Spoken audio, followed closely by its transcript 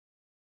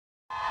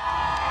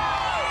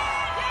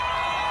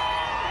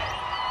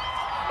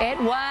It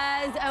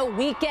was a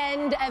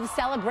weekend of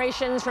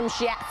celebrations from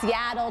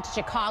Seattle to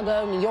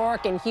Chicago, New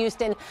York, and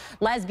Houston.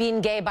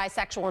 Lesbian, gay,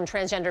 bisexual, and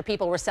transgender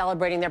people were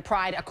celebrating their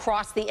pride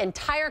across the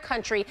entire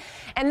country,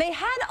 and they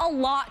had a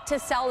lot to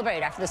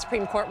celebrate after the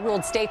Supreme Court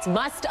ruled states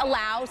must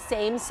allow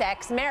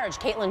same-sex marriage.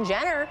 Caitlyn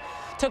Jenner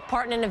took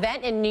part in an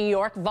event in New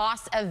York.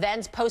 Voss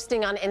Events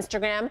posting on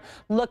Instagram,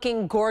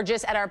 looking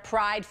gorgeous at our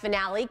Pride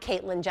finale,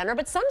 Caitlyn Jenner.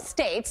 But some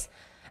states,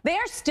 they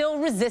are still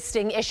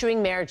resisting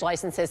issuing marriage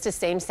licenses to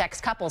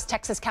same-sex couples.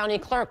 Texas county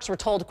clerks were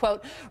told,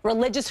 quote,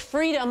 religious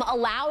freedom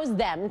allows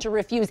them to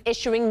refuse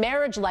issuing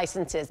marriage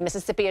licenses.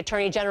 Mississippi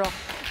Attorney General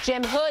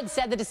Jim Hood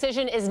said the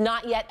decision is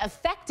not yet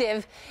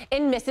effective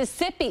in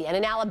Mississippi. And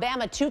in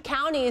Alabama, 2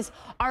 counties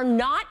are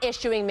not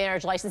issuing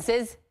marriage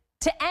licenses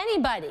to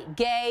anybody,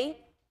 gay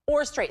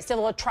or straight.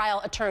 Civil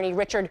trial attorney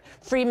Richard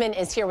Friedman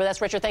is here with us.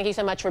 Richard, thank you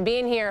so much for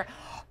being here.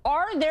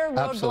 Are there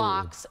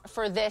roadblocks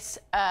for this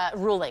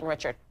ruling,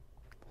 Richard?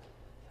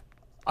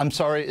 I'm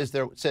sorry, is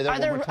there, say that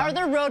one more time? Are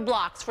there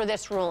roadblocks for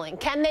this ruling?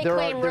 Can they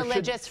claim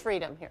religious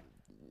freedom here?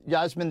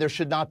 Yasmin, there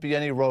should not be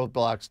any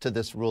roadblocks to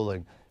this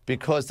ruling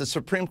because the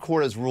Supreme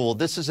Court has ruled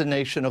this is a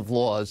nation of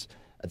laws.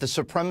 The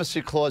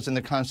Supremacy Clause in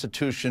the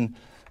Constitution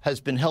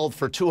has been held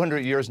for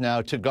 200 years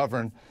now to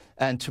govern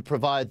and to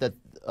provide that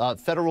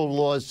federal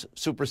laws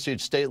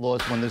supersede state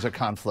laws when there's a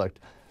conflict.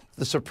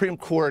 The Supreme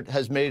Court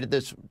has made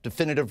this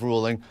definitive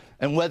ruling,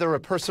 and whether a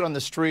person on the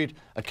street,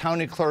 a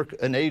county clerk,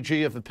 an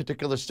AG of a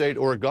particular state,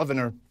 or a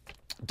governor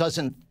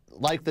doesn't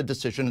like the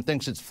decision and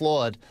thinks it's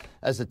flawed,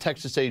 as the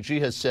Texas AG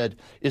has said,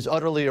 is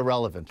utterly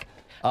irrelevant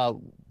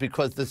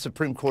because the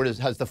Supreme Court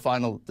has the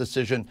final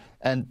decision,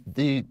 and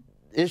the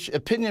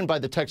opinion by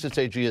the Texas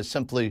AG is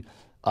simply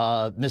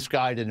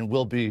misguided and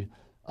will be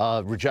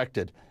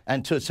rejected.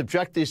 And to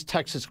subject these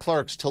Texas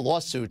clerks to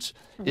lawsuits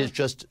is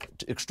just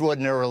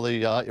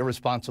extraordinarily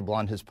irresponsible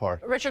on his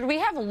part. Richard, we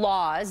have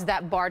laws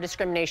that bar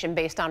discrimination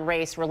based on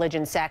race,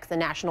 religion, sex, and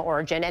national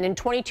origin. And in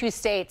 22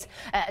 states,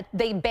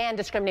 they ban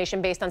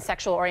discrimination based on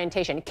sexual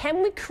orientation.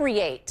 Can we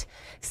create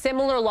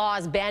similar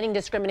laws banning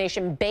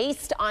discrimination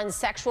based on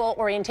sexual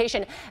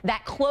orientation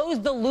that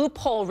close the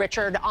loophole,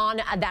 Richard,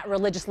 on that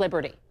religious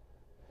liberty?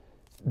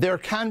 There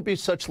can be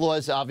such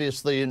laws,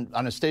 obviously,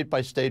 on a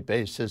state-by-state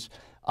basis.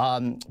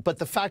 But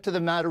the fact of the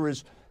matter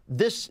is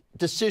this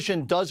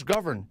decision does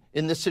govern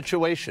in this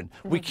situation.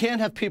 We can't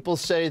have people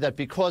say that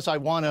because I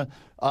want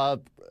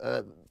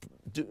to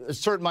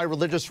assert my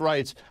religious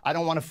rights, I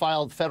don't want to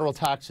file federal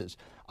taxes.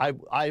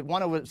 I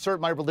want to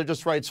assert my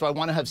religious rights, so I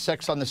want to have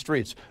sex on the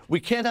streets. We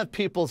can't have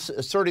people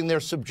asserting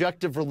their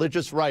subjective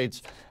religious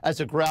rights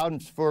as a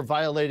ground for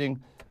violating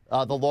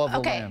the law of the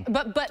land.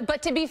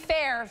 But to be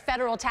fair,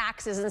 federal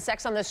taxes and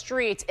sex on the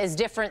streets is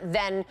different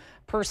than,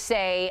 per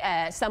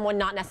se, someone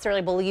not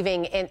necessarily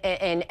believing in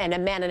a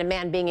man and a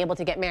man being able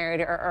to get married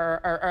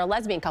or a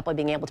lesbian couple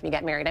being able to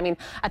get married. I mean,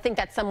 I think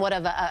that's somewhat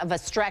of a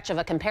stretch of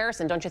a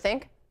comparison, don't you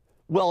think?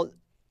 Well,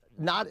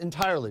 not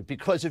entirely,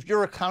 because if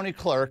you're a county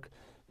clerk,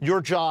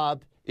 your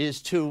job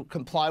is to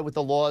comply with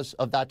the laws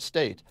of that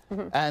state.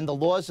 And the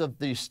laws of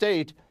the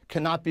state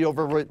cannot be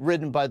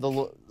overridden by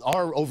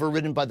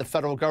the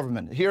federal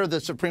government. Here, the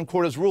Supreme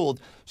Court has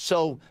ruled.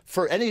 So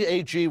for any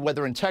AG,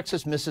 whether in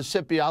Texas,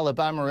 Mississippi,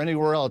 Alabama, or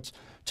anywhere else,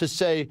 to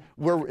say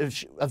we're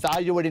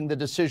evaluating the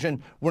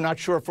decision, we're not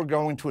sure if we're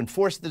going to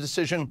enforce the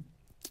decision,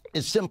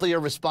 is simply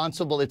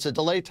irresponsible. It's a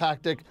delay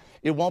tactic.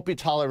 It won't be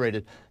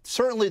tolerated.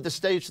 Certainly the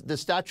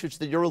statutes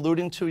that you're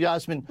alluding to,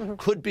 Yasmin,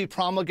 could be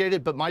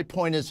promulgated, but my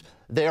point is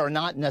they are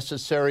not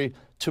necessary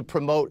to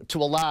promote,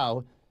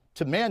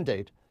 to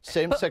mandate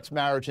same-sex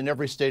marriage in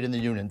every state in the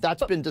union.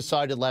 That's been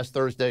decided last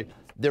Thursday.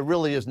 There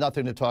really is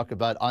nothing to talk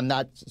about on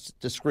that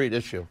discrete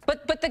issue.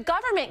 But the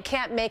government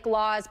can't make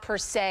laws, per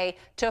se,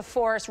 to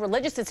force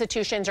religious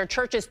institutions or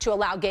churches to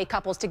allow gay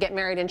couples to get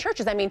married in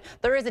churches. I mean,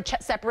 there is a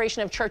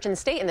separation of church and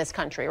state in this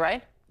country,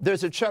 right?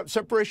 There's a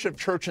separation of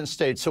church and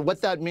state. So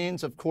what that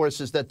means, of course,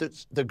 is that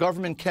the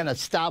government can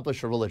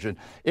establish a religion.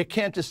 It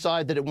can't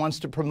decide that it wants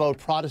to promote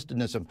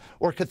Protestantism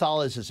or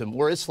Catholicism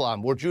or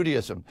Islam or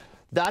Judaism.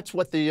 That's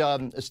what the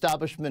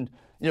establishment,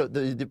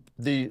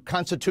 the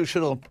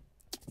constitutional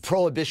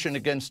prohibition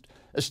against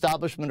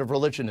establishment of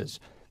religion is.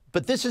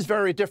 But this is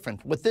very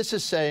different. What this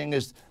is saying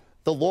is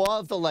the law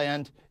of the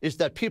land is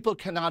that people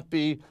cannot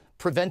be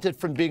prevented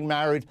from being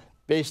married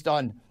based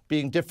on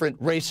being different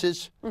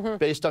races,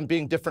 based on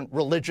being different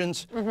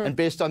religions, and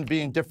based on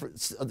being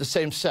different of the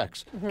same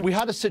sex. We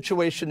had a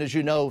situation, as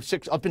you know,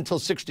 up until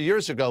 60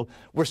 years ago,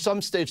 where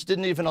some states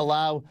didn't even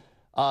allow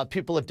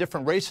people of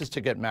different races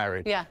to get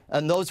married. Yeah.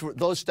 And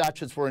those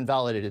statutes were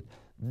invalidated.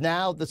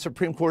 Now the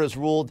Supreme Court has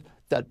ruled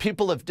that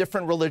people of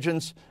different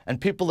religions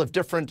and people of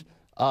different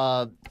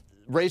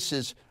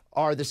races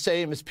are the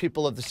same as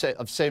people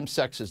of same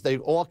sexes. They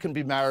all can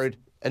be married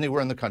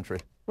anywhere in the country.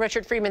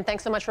 Richard Friedman,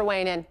 thanks so much for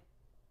weighing in.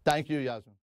 Thank you, Yasmin.